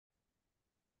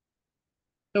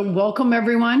So welcome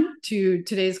everyone to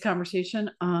today's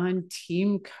conversation on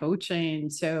team coaching.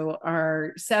 So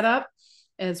our setup,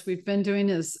 as we've been doing,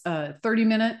 is a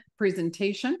 30-minute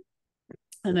presentation.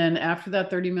 And then after that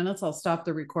 30 minutes, I'll stop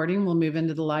the recording. We'll move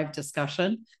into the live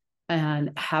discussion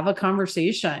and have a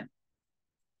conversation.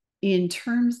 In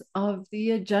terms of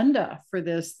the agenda for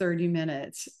this 30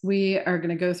 minutes, we are going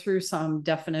to go through some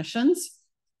definitions.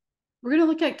 We're going to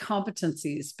look at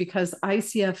competencies because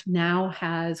ICF now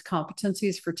has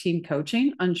competencies for team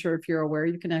coaching. Unsure if you're aware,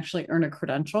 you can actually earn a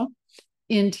credential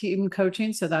in team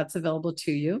coaching. So that's available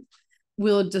to you.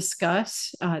 We'll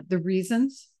discuss the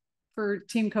reasons for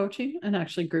team coaching and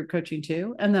actually group coaching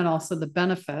too, and then also the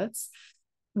benefits.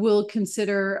 We'll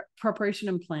consider preparation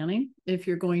and planning if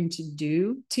you're going to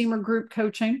do team or group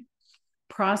coaching,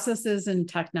 processes and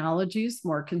technologies,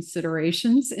 more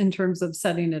considerations in terms of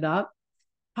setting it up,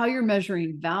 how you're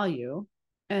measuring value,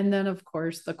 and then, of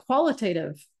course, the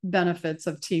qualitative benefits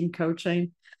of team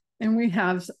coaching. And we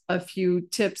have a few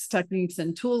tips, techniques,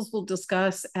 and tools we'll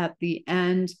discuss at the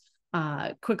end.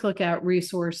 Quick look at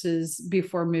resources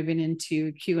before moving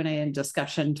into Q&A and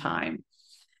discussion time.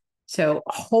 So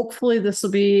hopefully this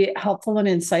will be helpful and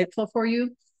insightful for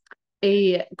you.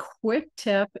 A quick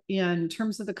tip in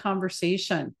terms of the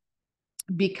conversation,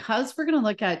 because we're going to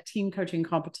look at team coaching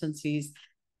competencies,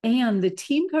 and the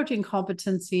team coaching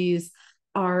competencies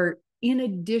are in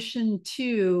addition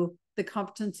to the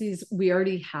competencies we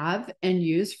already have and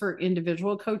use for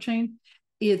individual coaching.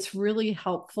 It's really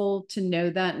helpful to know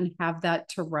that and have that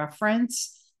to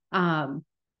reference.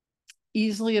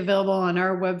 Easily available on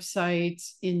our website,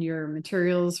 in your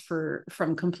materials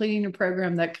from completing a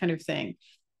program, that kind of thing.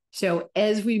 So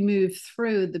as we move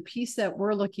through, the piece that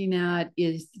we're looking at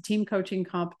is the team coaching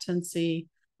competency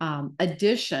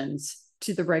additions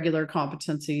to the regular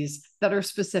competencies that are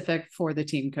specific for the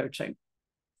team coaching.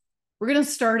 We're going to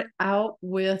start out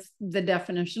with the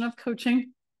definition of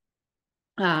coaching.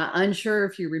 Unsure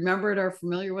if you remember it or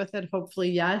familiar with it. Hopefully,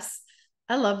 yes.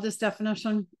 I love this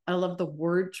definition. I love the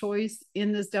word choice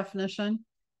in this definition.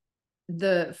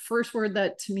 The first word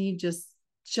that to me just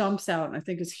jumps out and I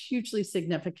think is hugely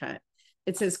significant.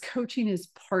 It says coaching is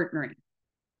partnering.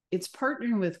 It's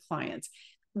partnering with clients.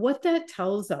 What that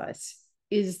tells us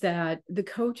is that the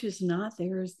coach is not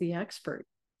there as the expert.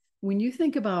 When you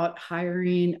think about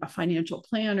hiring a financial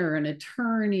planner, an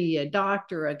attorney, a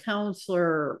doctor, a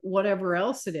counselor, whatever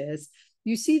else it is,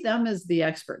 you see them as the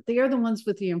expert. They are the ones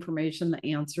with the information, the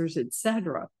answers,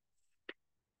 etc.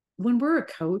 When we're a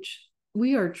coach,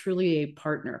 we are truly a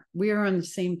partner. We are on the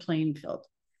same playing field.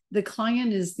 The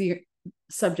client is the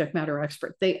subject matter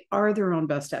expert. They are their own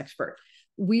best expert.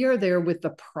 We are there with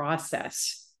the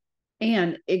process.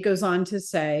 And it goes on to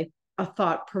say a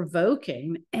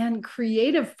thought-provoking and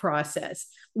creative process,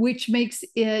 which makes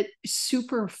it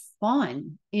super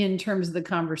fun in terms of the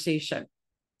conversation.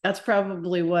 That's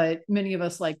probably what many of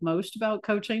us like most about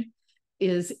coaching,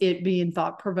 is it being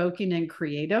thought-provoking and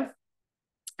creative.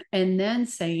 And then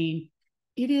saying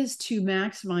it is to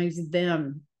maximize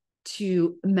them,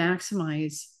 is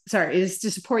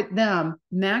to support them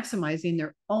maximizing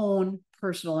their own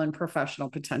personal and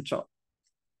professional potential.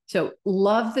 So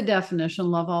love the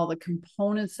definition, love all the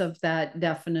components of that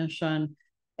definition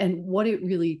and what it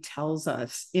really tells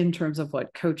us in terms of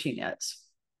what coaching is.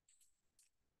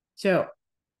 So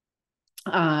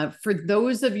for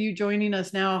those of you joining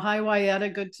us now, hi,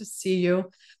 Wyatta, good to see you.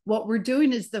 What we're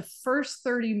doing is the first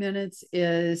 30 minutes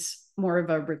is more of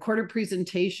a recorded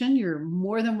presentation. You're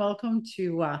more than welcome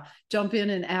to jump in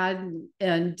and add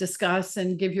and discuss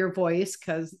and give your voice,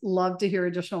 because love to hear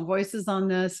additional voices on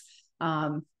this.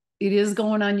 It is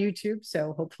going on YouTube,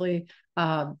 so hopefully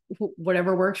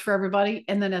whatever works for everybody.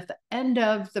 And then at the end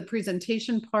of the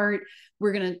presentation part,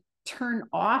 we're going to turn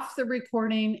off the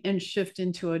recording and shift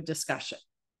into a discussion.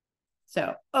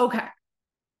 So, okay,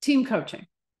 team coaching.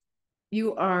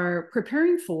 You are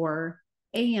preparing for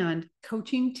and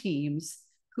coaching teams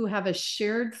who have a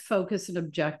shared focus and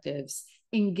objectives,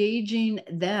 engaging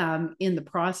them in the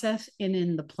process and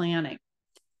in the planning.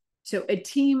 So a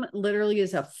team literally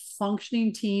is a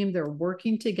functioning team. They're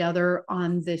working together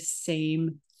on the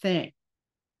same thing.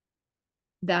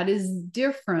 That is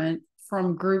different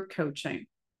from group coaching.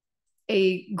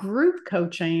 A group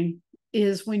coaching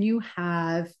is when you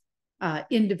have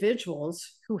individuals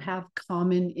who have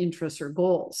common interests or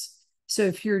goals. So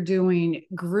if you're doing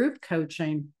group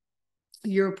coaching,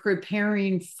 you're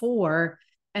preparing for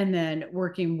and then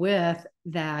working with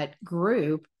that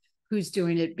group who's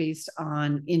doing it based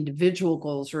on individual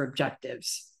goals or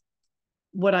objectives.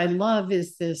 What I love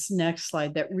is this next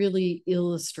slide that really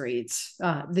illustrates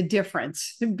the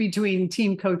difference between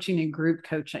team coaching and group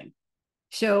coaching.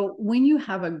 So when you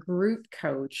have a group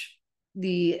coach,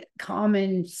 the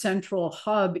common central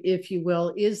hub, if you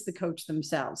will, is the coach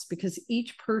themselves, because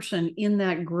each person in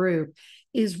that group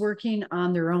is working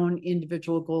on their own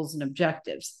individual goals and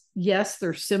objectives. Yes,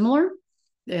 they're similar.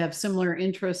 They have similar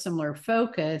interests, similar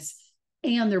focus,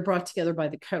 and they're brought together by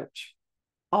the coach.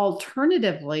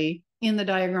 Alternatively, in the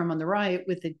diagram on the right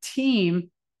with the team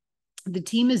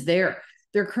is there.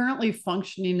 They're currently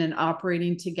functioning and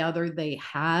operating together. They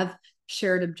have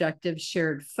shared objectives,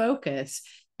 shared focus,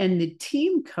 and the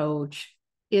team coach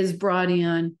is brought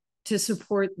in to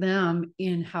support them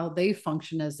in how they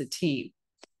function as a team.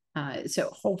 So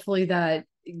hopefully that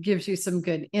gives you some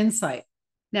good insight.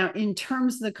 Now, in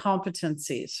terms of the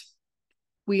competencies,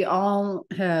 we all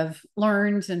have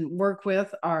learned and work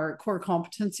with our core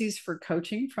competencies for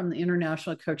coaching from the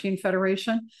International Coaching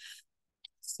Federation.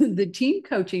 So the team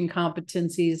coaching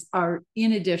competencies are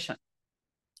in addition.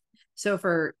 So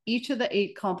for each of the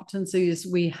 8 competencies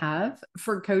we have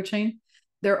for coaching,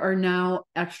 there are now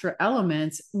extra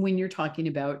elements when you're talking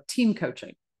about team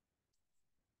coaching.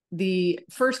 The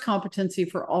first competency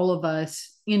for all of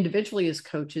us individually as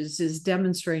coaches is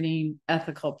demonstrating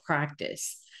ethical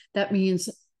practice. That means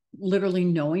literally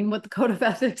knowing what the code of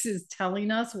ethics is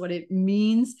telling us, what it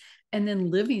means, and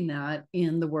then living that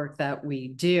in the work that we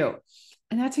do.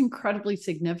 And that's incredibly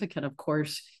significant, of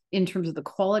course, in terms of the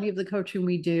quality of the coaching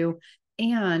we do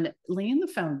and laying the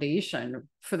foundation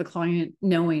for the client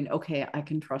knowing, okay, I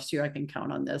can trust you, I can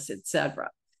count on this, etc.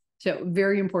 So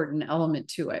very important element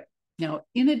to it. Now,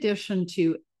 in addition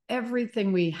to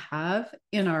everything we have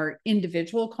in our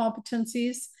individual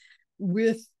competencies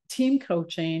with team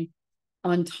coaching,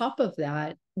 on top of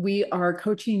that, we are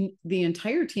coaching the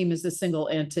entire team as a single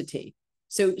entity.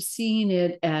 So seeing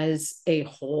it as a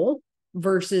whole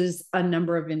versus a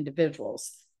number of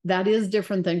individuals. That is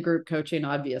different than group coaching,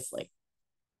 obviously.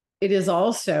 It is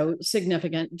also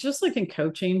significant, just like in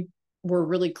coaching, we're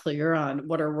really clear on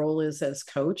what our role is as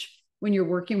coach. When you're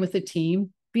working with a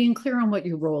team, being clear on what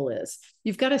your role is.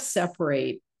 You've got to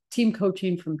separate team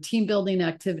coaching from team building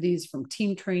activities, from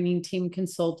team training, team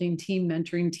consulting, team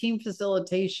mentoring, team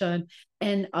facilitation,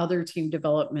 and other team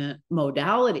development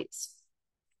modalities.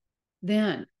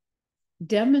 Then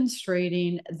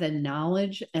demonstrating the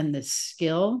knowledge and the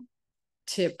skill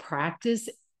to practice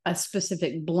a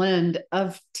specific blend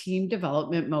of team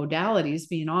development modalities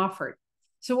being offered.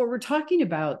 So what we're talking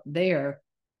about there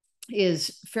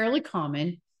is fairly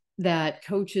common that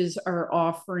coaches are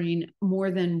offering more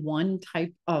than one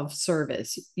type of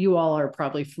service. You all are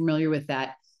probably familiar with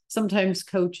that. Sometimes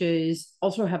coaches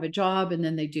also have a job and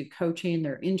then they do coaching,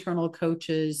 they're internal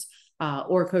coaches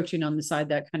or coaching on the side,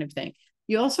 that kind of thing.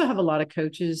 You also have a lot of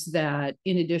coaches that,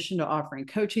 in addition to offering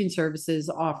coaching services,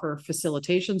 offer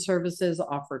facilitation services,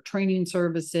 offer training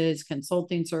services,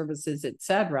 consulting services,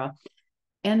 etc.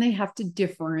 And they have to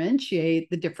differentiate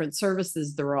the different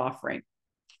services they're offering.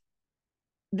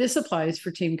 This applies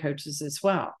for team coaches as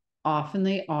well. Often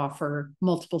they offer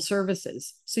multiple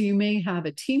services. So you may have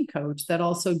a team coach that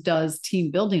also does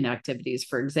team building activities,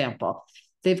 for example.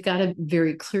 They've got to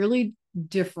very clearly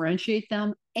differentiate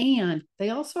them, and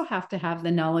they also have to have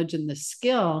the knowledge and the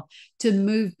skill to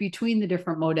move between the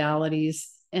different modalities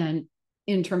and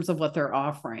in terms of what they're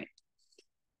offering.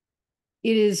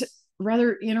 It is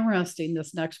rather interesting,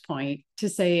 this next point, to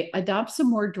say adopt some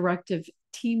more directive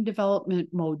team development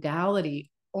modality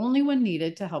only when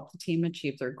needed to help the team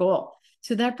achieve their goal.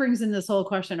 So that brings in this whole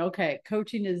question, okay,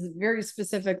 coaching is very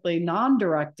specifically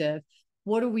non-directive.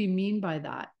 What do we mean by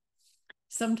that?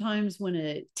 Sometimes when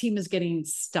a team is getting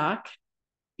stuck,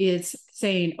 it's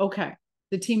saying, okay,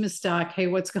 the team is stuck. Hey,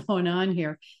 what's going on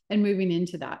here? And moving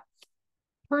into that.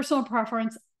 Personal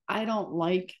preference, I don't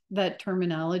like that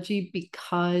terminology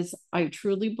because I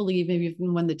truly believe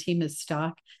even when the team is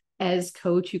stuck, as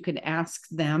coach, you can ask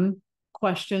them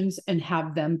questions and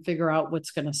have them figure out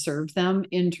what's going to serve them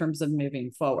in terms of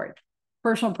moving forward.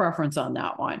 Personal preference on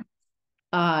that one.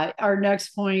 Our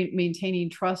next point, maintaining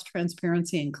trust,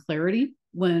 transparency, and clarity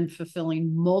when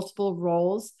fulfilling multiple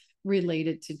roles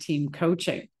related to team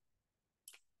coaching.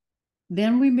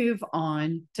 Then we move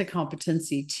on to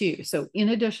competency 2. So in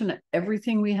addition to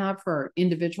everything we have for our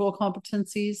individual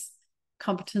competencies,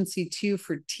 competency 2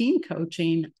 for team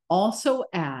coaching also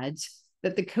adds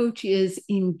that the coach is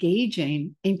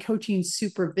engaging in coaching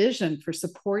supervision for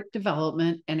support,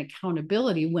 development, and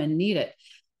accountability when needed.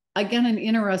 Again, an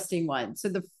interesting one. So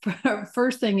the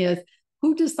first thing is,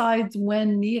 who decides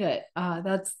when needed?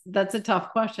 That's a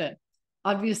tough question.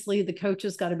 Obviously, the coach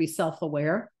has got to be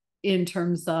self-aware in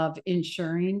terms of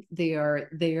ensuring they are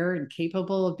there and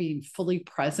capable of being fully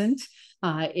present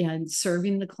and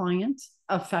serving the client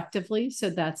effectively. So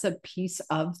that's a piece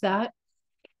of that.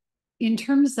 In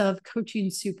terms of coaching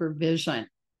supervision,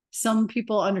 some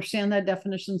people understand that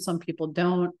definition, some people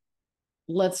don't.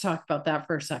 Let's talk about that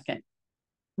for a second.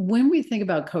 When we think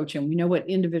about coaching, we know what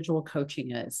individual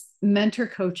coaching is. Mentor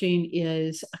coaching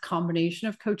is a combination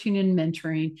of coaching and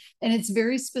mentoring, and it's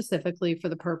very specifically for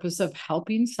the purpose of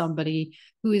helping somebody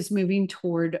who is moving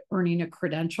toward earning a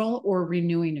credential or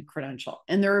renewing a credential.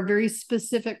 And there are very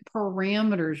specific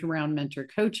parameters around mentor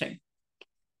coaching.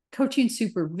 Coaching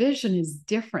supervision is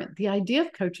different. The idea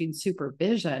of coaching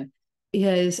supervision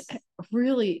is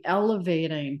really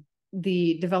elevating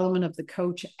the development of the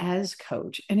coach as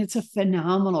coach. And it's a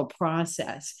phenomenal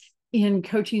process. In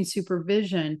coaching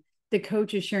supervision, the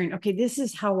coach is sharing, okay, this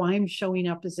is how I'm showing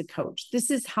up as a coach.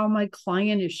 This is how my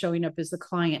client is showing up as a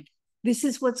client. This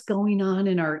is what's going on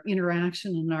in our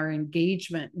interaction and our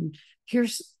engagement. And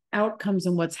here's outcomes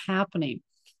and what's happening.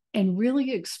 And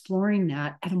really exploring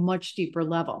that at a much deeper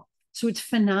level. So it's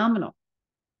phenomenal.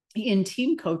 In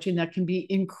team coaching, that can be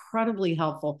incredibly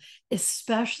helpful,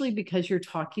 especially because you're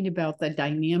talking about the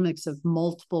dynamics of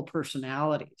multiple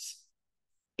personalities.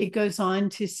 It goes on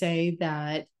to say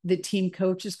that the team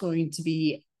coach is going to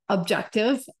be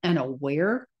objective and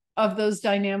aware of those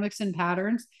dynamics and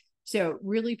patterns. So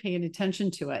really paying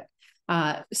attention to it.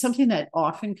 Something that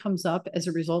often comes up as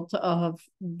a result of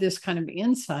this kind of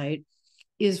insight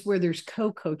is where there's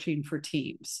co-coaching for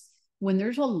teams. When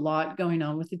there's a lot going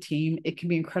on with the team, it can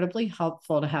be incredibly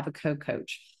helpful to have a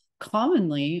co-coach.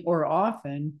 Commonly or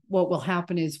often, what will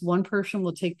happen is one person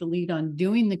will take the lead on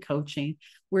doing the coaching,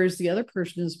 whereas the other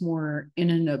person is more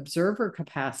in an observer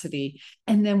capacity.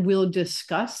 And then we'll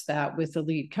discuss that with the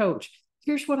lead coach.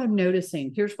 Here's what I'm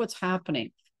noticing. Here's what's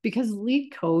happening. Because the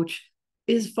lead coach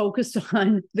is focused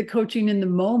on the coaching in the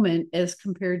moment as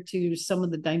compared to some of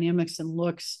the dynamics and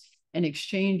looks and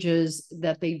exchanges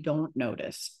that they don't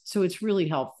notice. So it's really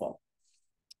helpful.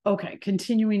 Okay,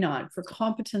 continuing on for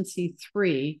competency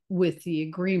 3 with the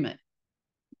agreement.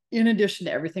 In addition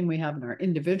to everything we have in our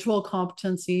individual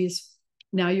competencies,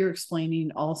 now you're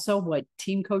explaining also what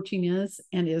team coaching is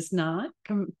and is not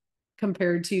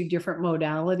compared to different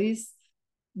modalities.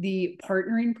 The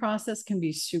partnering process can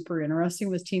be super interesting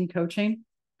with team coaching,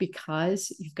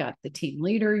 because you've got the team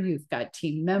leader, you've got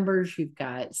team members, you've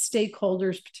got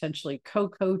stakeholders, potentially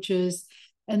co-coaches,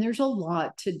 and there's a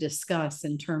lot to discuss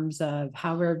in terms of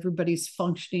how everybody's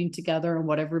functioning together and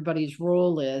what everybody's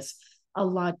role is, a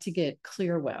lot to get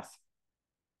clear with.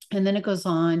 And then it goes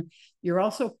on, you're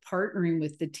also partnering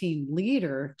with the team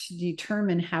leader to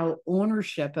determine how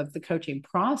ownership of the coaching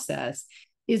process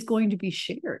is going to be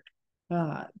shared,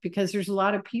 because there's a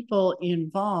lot of people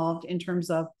involved in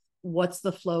terms of what's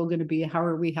the flow going to be? How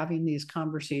are we having these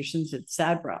conversations,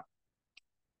 etc.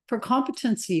 For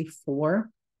competency 4,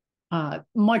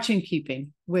 much in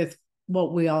keeping with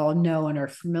what we all know and are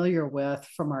familiar with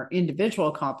from our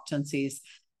individual competencies,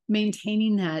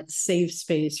 maintaining that safe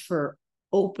space for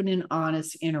open and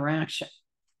honest interaction.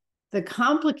 The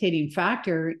complicating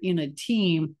factor in a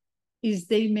team is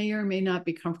they may or may not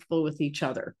be comfortable with each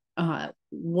other.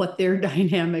 What their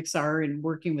dynamics are in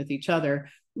working with each other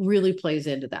really plays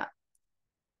into that.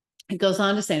 It goes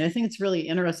on to say, and I think it's really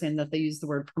interesting that they use the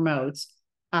word promotes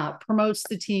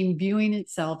the team viewing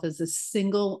itself as a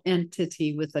single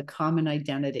entity with a common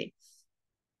identity.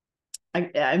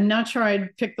 I'm not sure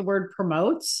I'd pick the word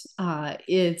promotes.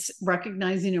 It's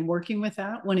recognizing and working with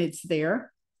that when it's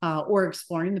there, or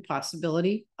exploring the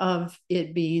possibility of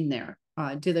it being there.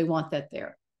 Do they want that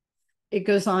there? It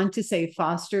goes on to say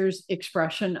fosters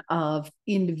expression of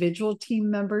individual team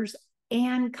members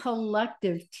and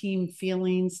collective team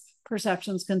feelings,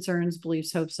 perceptions, concerns,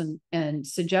 beliefs, hopes, and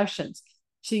suggestions.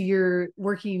 So you're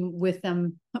working with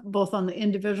them both on the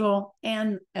individual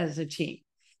and as a team,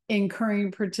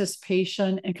 encouraging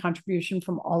participation and contribution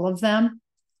from all of them,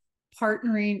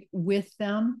 partnering with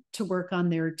them to work on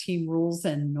their team rules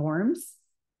and norms,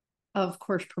 of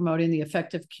course, promoting the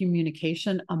effective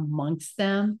communication amongst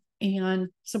them, and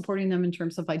supporting them in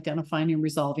terms of identifying and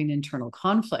resolving internal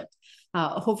conflict.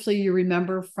 Hopefully you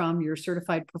remember from your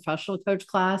certified professional coach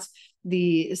class,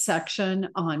 the section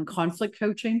on conflict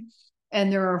coaching.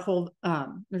 And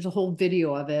there's a whole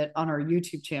video of it on our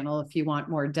YouTube channel if you want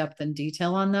more depth and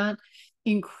detail on that.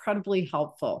 Incredibly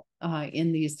helpful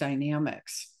in these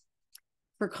dynamics.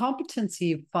 For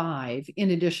competency 5,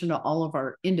 in addition to all of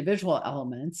our individual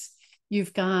elements,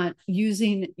 you've got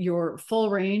using your full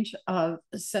range of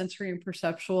sensory and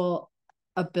perceptual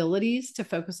abilities to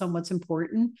focus on what's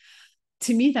important,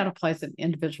 to me, that applies in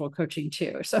individual coaching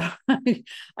too. So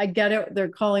I get it. They're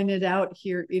calling it out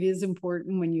here. It is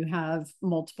important when you have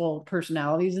multiple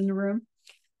personalities in the room.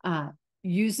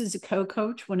 Use as a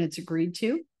co-coach when it's agreed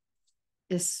to,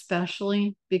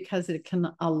 especially because it can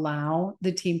allow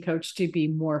the team coach to be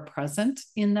more present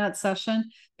in that session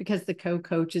because the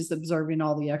co-coach is observing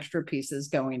all the extra pieces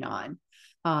going on.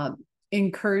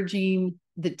 Encouraging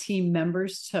the team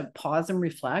members to pause and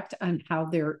reflect on how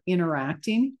they're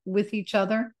interacting with each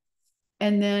other.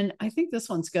 And then I think this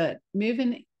one's good,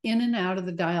 moving in and out of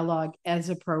the dialogue as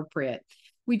appropriate.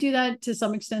 We do that to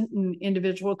some extent in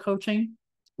individual coaching.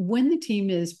 When the team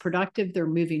is productive, they're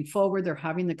moving forward, they're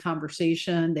having the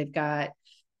conversation, they've got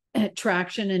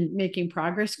traction and making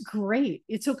progress, great.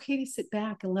 It's okay to sit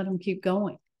back and let them keep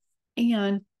going.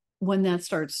 And when that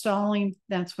starts stalling,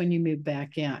 that's when you move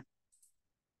back in.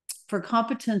 For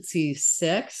competency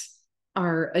 6,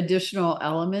 our additional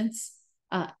elements,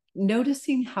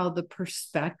 noticing how the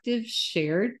perspectives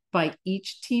shared by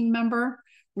each team member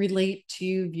relate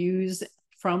to views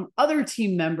from other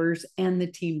team members and the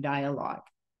team dialogue.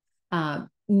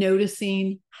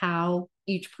 Noticing how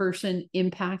each person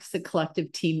impacts the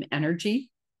collective team energy,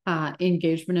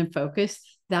 engagement, and focus.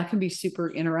 That can be super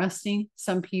interesting.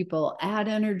 Some people add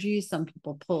energy, some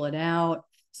people pull it out.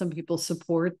 Some people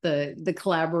support the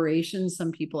collaboration.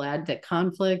 Some people add to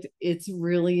conflict. It's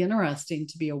really interesting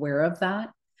to be aware of that.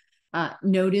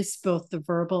 Notice both the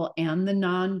verbal and the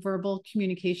nonverbal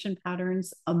communication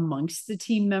patterns amongst the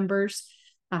team members.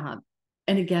 And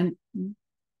again,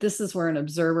 this is where an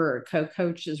observer or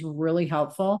co-coach is really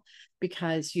helpful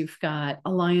because you've got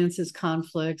alliances,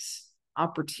 conflicts,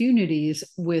 opportunities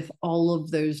with all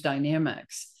of those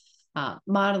dynamics.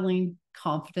 Modeling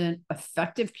confident,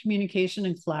 effective communication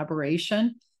and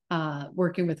collaboration,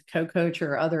 working with a co-coach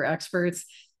or other experts.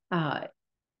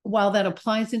 While that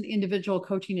applies in individual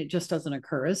coaching, it just doesn't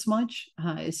occur as much.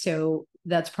 So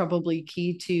that's probably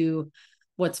key to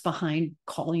what's behind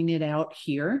calling it out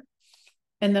here.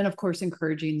 And then, of course,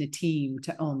 encouraging the team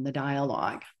to own the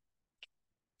dialogue.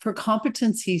 For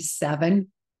competency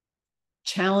 7,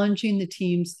 challenging the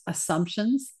team's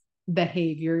assumptions,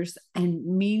 behaviors, and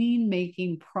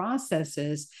meaning-making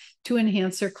processes to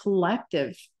enhance their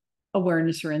collective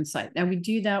awareness or insight. Now, we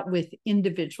do that with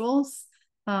individuals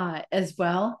as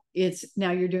well. It's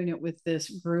now you're doing it with this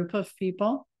group of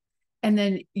people. And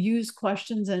then use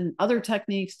questions and other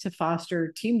techniques to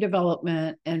foster team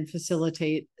development and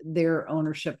facilitate their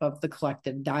ownership of the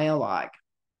collective dialogue.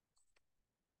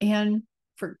 And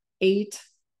for 8,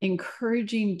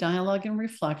 encouraging dialogue and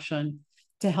reflection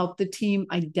to help the team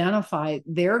identify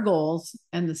their goals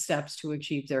and the steps to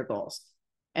achieve their goals.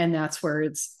 And that's where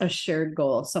it's a shared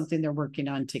goal, something they're working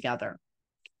on together.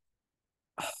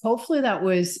 Hopefully that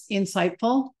was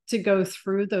insightful to go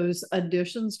through those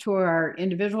additions to our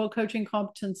individual coaching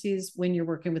competencies when you're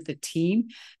working with a team.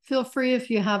 Feel free if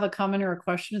you have a comment or a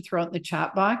question to throw out in the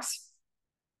chat box.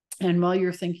 And while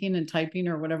you're thinking and typing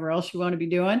or whatever else you want to be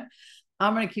doing,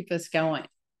 I'm going to keep this going.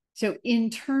 So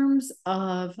in terms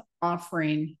of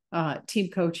offering team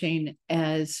coaching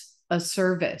as a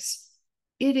service,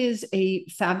 it is a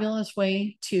fabulous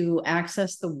way to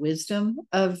access the wisdom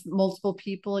of multiple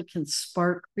people. It can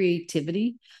spark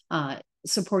creativity,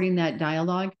 supporting that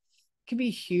dialogue. It can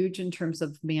be huge in terms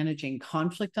of managing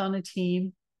conflict on a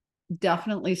team.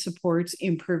 Definitely supports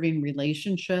improving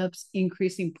relationships,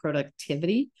 increasing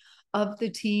productivity of the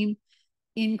team,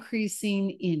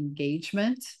 increasing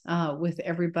engagement with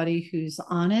everybody who's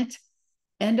on it.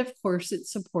 And of course, it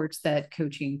supports that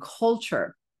coaching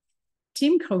culture.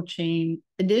 Team coaching,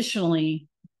 additionally,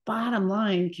 bottom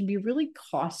line, can be really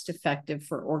cost effective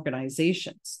for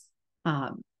organizations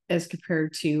as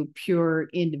compared to pure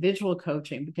individual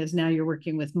coaching, because now you're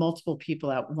working with multiple people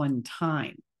at one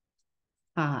time.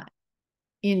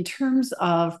 In terms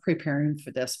of preparing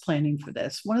for this, planning for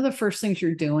this, one of the first things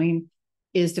you're doing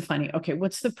is defining, okay,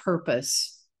 what's the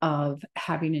purpose of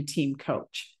having a team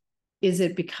coach? Is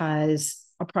it because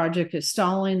a project is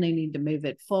stalling, they need to move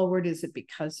it forward? Is it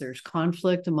because there's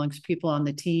conflict amongst people on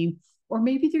the team? Or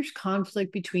maybe there's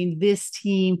conflict between this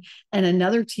team and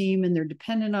another team and they're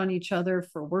dependent on each other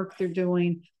for work they're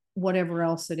doing, whatever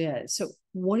else it is. So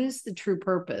what is the true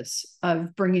purpose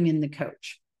of bringing in the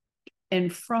coach?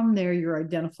 And from there, you're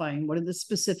identifying what are the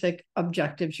specific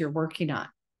objectives you're working on.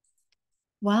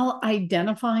 While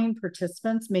identifying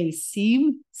participants may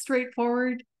seem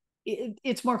straightforward,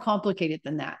 it's more complicated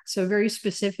than that. So very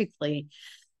specifically,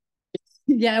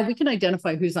 yeah, we can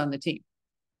identify who's on the team.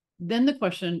 Then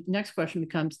the next question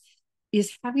becomes,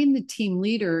 is having the team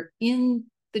leader in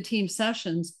the team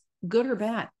sessions good or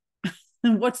bad?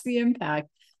 And what's the impact?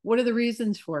 What are the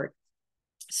reasons for it?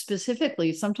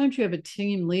 specifically, sometimes you have a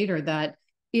team leader that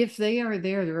if they are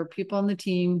there are people on the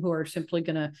team who are simply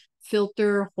going to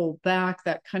filter, hold back,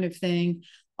 that kind of thing.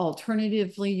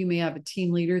 Alternatively, you may have a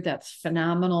team leader that's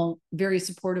phenomenal, very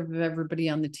supportive of everybody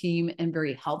on the team and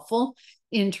very helpful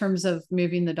in terms of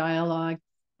moving the dialogue.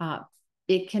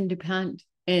 It can depend.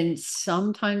 And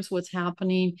sometimes what's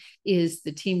happening is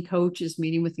the team coach is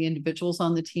meeting with the individuals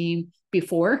on the team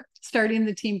before starting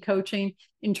the team coaching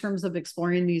in terms of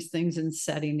exploring these things and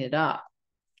setting it up.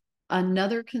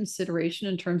 Another consideration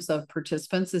in terms of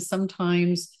participants is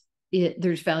sometimes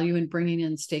there's value in bringing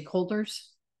in stakeholders.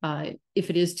 If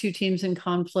it is two teams in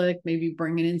conflict, maybe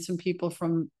bringing in some people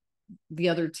from the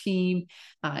other team.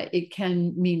 It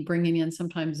can mean bringing in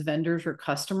sometimes vendors or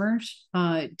customers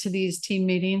to these team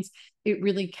meetings. It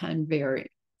really can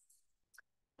vary.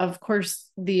 Of course,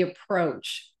 the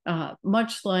approach,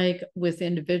 much like with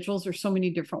individuals, there's so many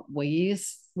different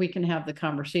ways we can have the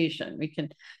conversation. We can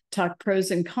talk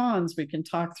pros and cons. We can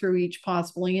talk through each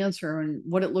possible answer and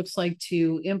what it looks like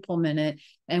to implement it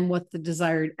and what the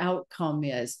desired outcome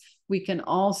is. We can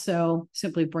also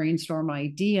simply brainstorm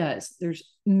ideas. There's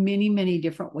many, many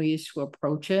different ways to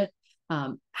approach it.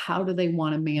 How do they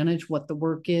want to manage what the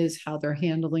work is, how they're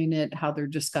handling it, how they're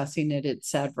discussing it,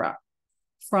 etc.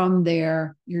 From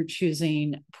there, you're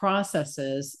choosing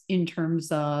processes in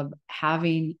terms of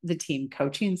having the team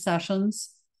coaching sessions,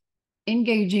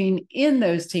 engaging in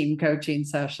those team coaching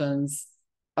sessions,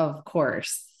 of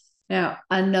course. Now,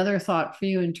 another thought for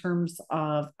you in terms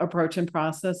of approach and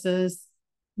processes,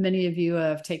 many of you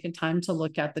have taken time to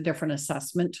look at the different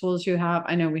assessment tools you have.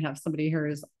 I know we have somebody here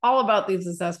who's all about these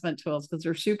assessment tools because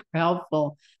they're super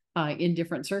helpful in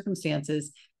different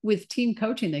circumstances. With team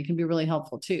coaching, they can be really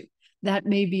helpful too. That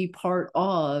may be part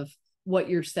of what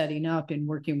you're setting up in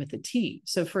working with the team.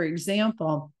 So for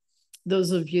example,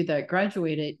 those of you that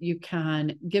graduated, you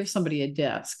can give somebody a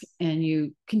disc and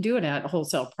you can do it at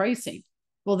wholesale pricing.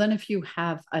 Well, then if you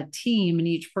have a team and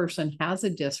each person has a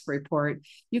disc report,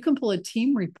 you can pull a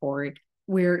team report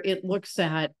where it looks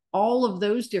at all of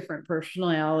those different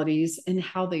personalities and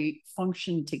how they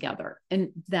function together. And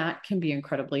that can be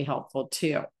incredibly helpful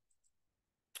too.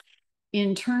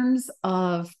 In terms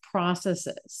of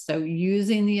processes, so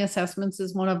using the assessments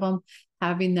is one of them,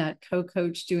 having that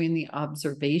co-coach doing the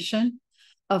observation,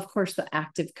 of course, the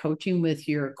active coaching with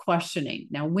your questioning.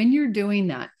 Now, when you're doing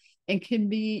that, it can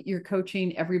be you're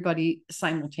coaching everybody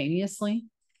simultaneously.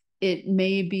 It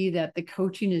may be that the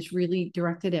coaching is really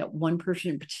directed at one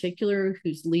person in particular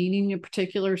who's leading a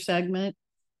particular segment,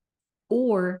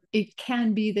 or it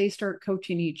can be they start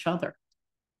coaching each other.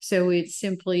 So it's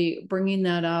simply bringing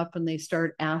that up and they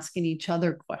start asking each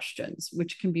other questions,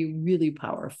 which can be really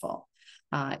powerful.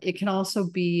 It can also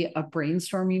be a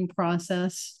brainstorming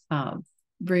process,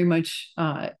 very much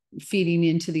feeding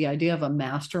into the idea of a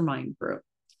mastermind group.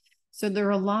 So there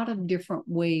are a lot of different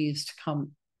ways to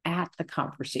come at the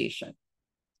conversation.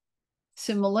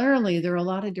 Similarly, there are a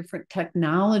lot of different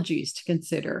technologies to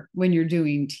consider when you're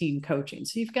doing team coaching.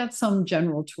 So you've got some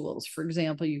general tools. For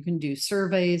example, you can do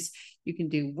surveys, you can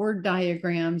do word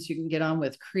diagrams, you can get on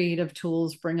with creative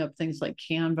tools, bring up things like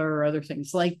Canva or other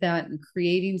things like that and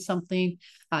creating something.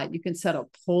 You can set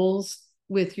up polls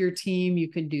with your team. You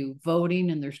can do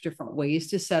voting, and there's different ways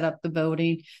to set up the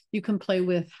voting. You can play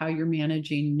with how you're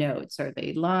managing notes. Are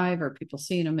they live? Are people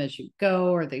seeing them as you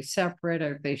go? Are they separate?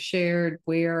 Are they shared?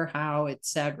 Where, how,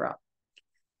 etc.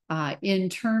 In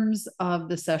terms of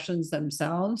the sessions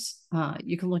themselves,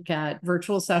 you can look at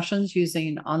virtual sessions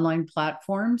using online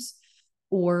platforms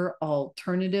or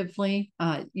alternatively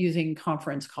using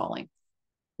conference calling.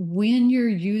 When you're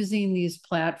using these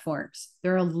platforms,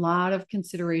 there are a lot of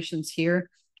considerations here.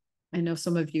 I know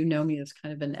some of you know me as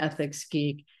kind of an ethics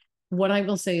geek. What I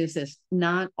will say is this: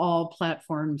 not all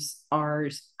platforms are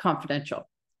confidential.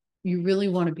 You really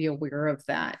want to be aware of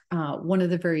that. One of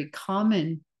the very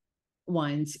common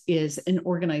ones is an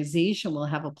organization will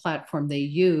have a platform they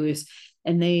use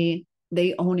and they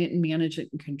own it and manage it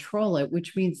and control it,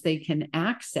 which means they can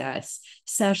access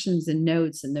sessions and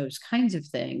notes and those kinds of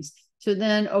things. So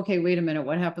then, okay, wait a minute,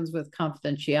 what happens with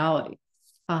confidentiality?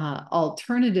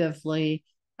 Alternatively,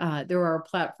 there are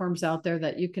platforms out there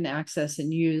that you can access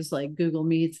and use like Google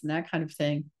Meets and that kind of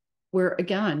thing, where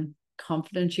again,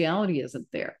 confidentiality isn't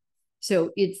there.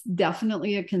 So it's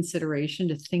definitely a consideration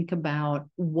to think about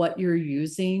what you're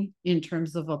using in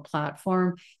terms of a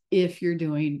platform if you're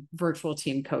doing virtual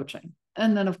team coaching.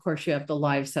 And then, of course, you have the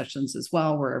live sessions as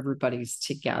well, where everybody's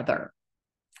together.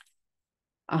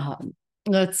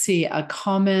 Let's see, a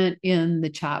comment in the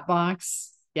chat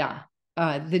box. Yeah,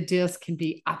 the disc can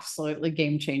be absolutely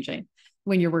game changing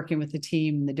when you're working with the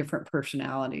team and the different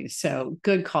personalities. So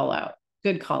good call out.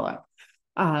 Good call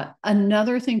out.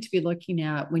 Another thing to be looking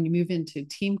at when you move into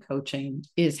team coaching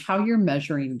is how you're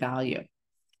measuring value.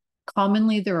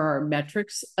 Commonly, there are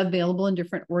metrics available in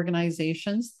different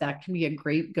organizations that can be a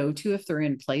great go-to if they're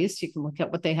in place. You can look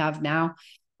at what they have now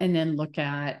and then look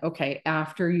at, okay,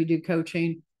 after you do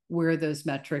coaching, where are those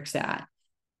metrics at?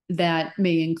 That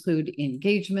may include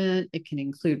engagement. It can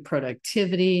include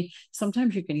productivity.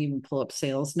 Sometimes you can even pull up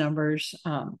sales numbers.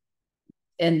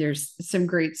 And there's some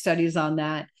great studies on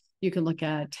that. You can look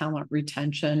at talent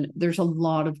retention. There's a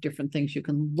lot of different things you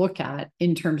can look at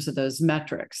in terms of those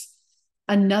metrics.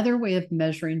 Another way of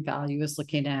measuring value is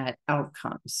looking at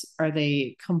outcomes. Are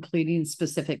they completing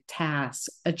specific tasks,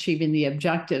 achieving the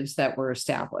objectives that were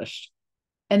established?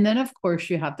 And then, of course,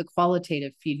 you have the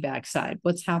qualitative feedback side.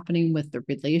 What's happening with the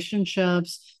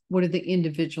relationships? What are the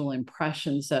individual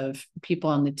impressions of people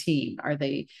on the team? Are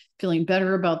they feeling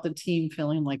better about the team,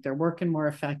 feeling like they're working more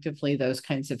effectively? Those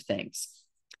kinds of things.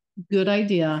 Good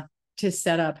idea to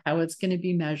set up how it's going to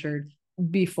be measured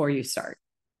before you start.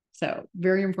 So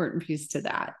very important piece to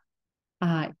that.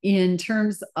 In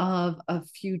terms of a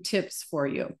few tips for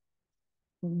you,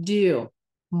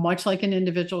 much like an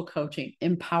individual coaching,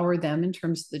 empower them in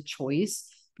terms of the choice,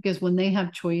 because when they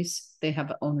have choice, they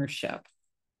have ownership.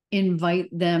 Invite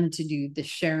them to do the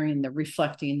sharing, the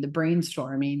reflecting, the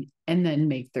brainstorming, and then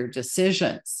make their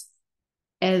decisions.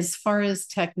 As far as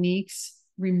techniques,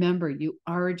 remember, you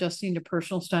are adjusting to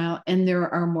personal style, and there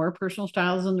are more personal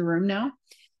styles in the room now.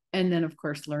 And then, of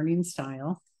course, learning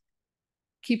style.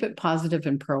 Keep it positive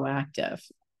and proactive.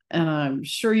 And I'm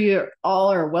sure you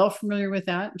all are well familiar with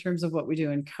that in terms of what we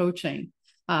do in coaching.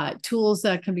 Tools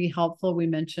that can be helpful. We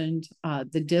mentioned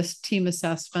the DISC team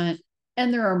assessment,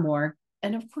 and there are more.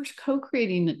 And of course,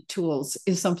 co-creating tools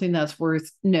is something that's worth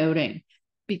noting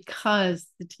because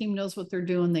the team knows what they're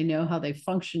doing. They know how they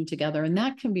function together, and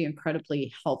that can be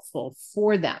incredibly helpful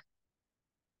for them.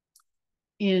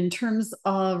 In terms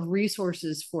of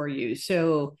resources for you,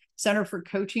 so Center for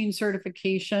Coaching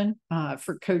certification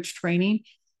for coach training.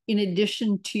 In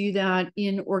addition to that,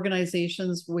 in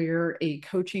organizations where a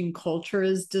coaching culture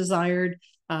is desired,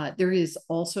 there is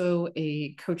also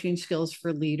a coaching skills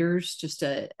for leaders, just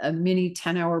a mini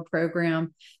 10-hour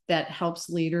program that helps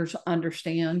leaders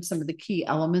understand some of the key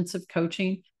elements of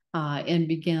coaching and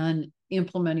begin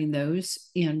implementing those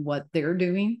in what they're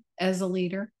doing as a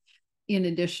leader, in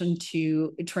addition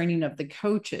to training of the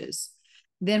coaches.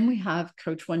 Then we have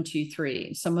Coach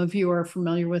 123. Some of you are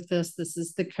familiar with this. This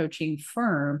is the coaching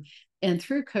firm. And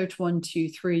through Coach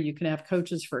 123, you can have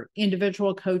coaches for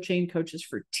individual coaching, coaches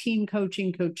for team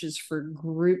coaching, coaches for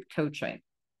group coaching.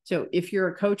 So if you're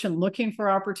a coach and looking for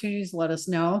opportunities, let us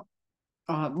know.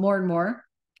 More and more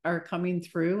are coming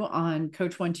through on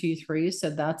Coach 123. So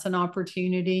that's an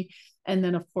opportunity. And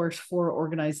then, of course, for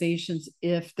organizations,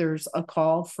 if there's a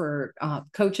call for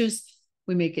coaches,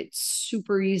 we make it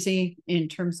super easy in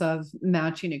terms of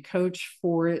matching a coach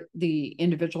for the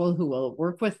individual who will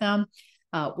work with them,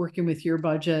 working with your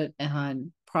budget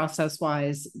and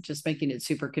process-wise, just making it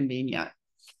super convenient.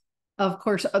 Of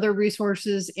course, other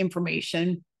resources,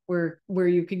 information, where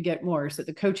you can get more. So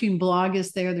the coaching blog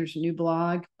is there. There's a new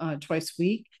blog twice a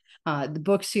week. The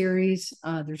book series,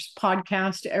 there's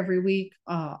podcast every week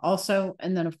also.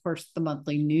 And then, of course, the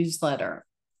monthly newsletter.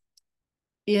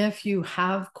 If you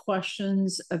have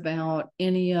questions about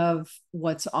any of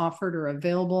what's offered or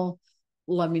available,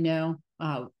 let me know.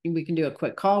 We can do a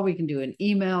quick call. We can do an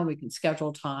email. We can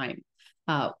schedule time.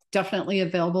 Definitely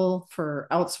available for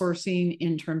outsourcing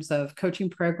in terms of coaching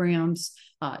programs,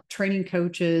 training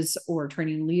coaches or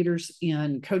training leaders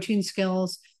in coaching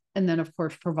skills, and then, of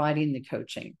course, providing the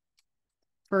coaching.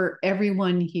 For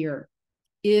everyone here,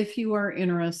 if you are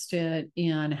interested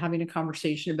in having a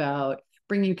conversation about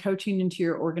bringing coaching into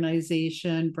your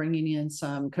organization, bringing in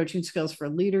some coaching skills for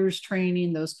leaders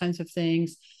training, those kinds of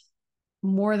things,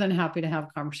 more than happy to have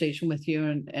a conversation with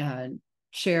you and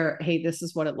share, hey, this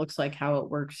is what it looks like, how it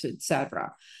works,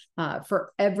 etc.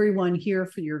 For everyone here,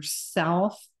 for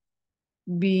yourself,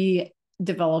 be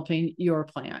developing your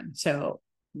plan. So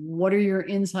what are your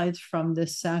insights from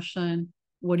this session?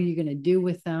 What are you going to do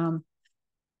with them?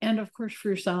 And of course, for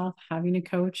yourself, having a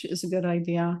coach is a good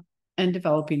idea, and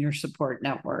developing your support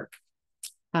network.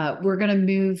 We're going to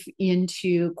move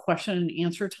into question and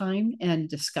answer time and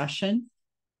discussion.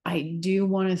 I do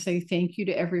want to say thank you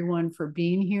to everyone for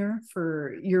being here,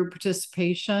 for your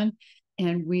participation,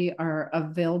 and we are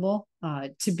available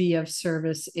to be of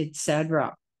service,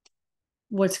 etc.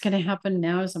 What's going to happen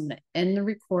now is I'm going to end the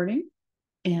recording,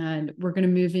 and we're going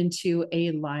to move into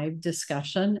a live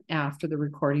discussion after the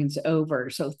recording's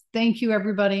over. So thank you,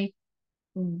 everybody.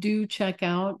 do check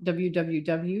out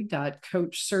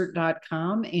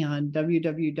www.coachcert.com and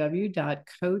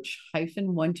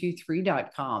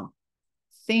www.coach-123.com.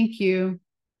 Thank you.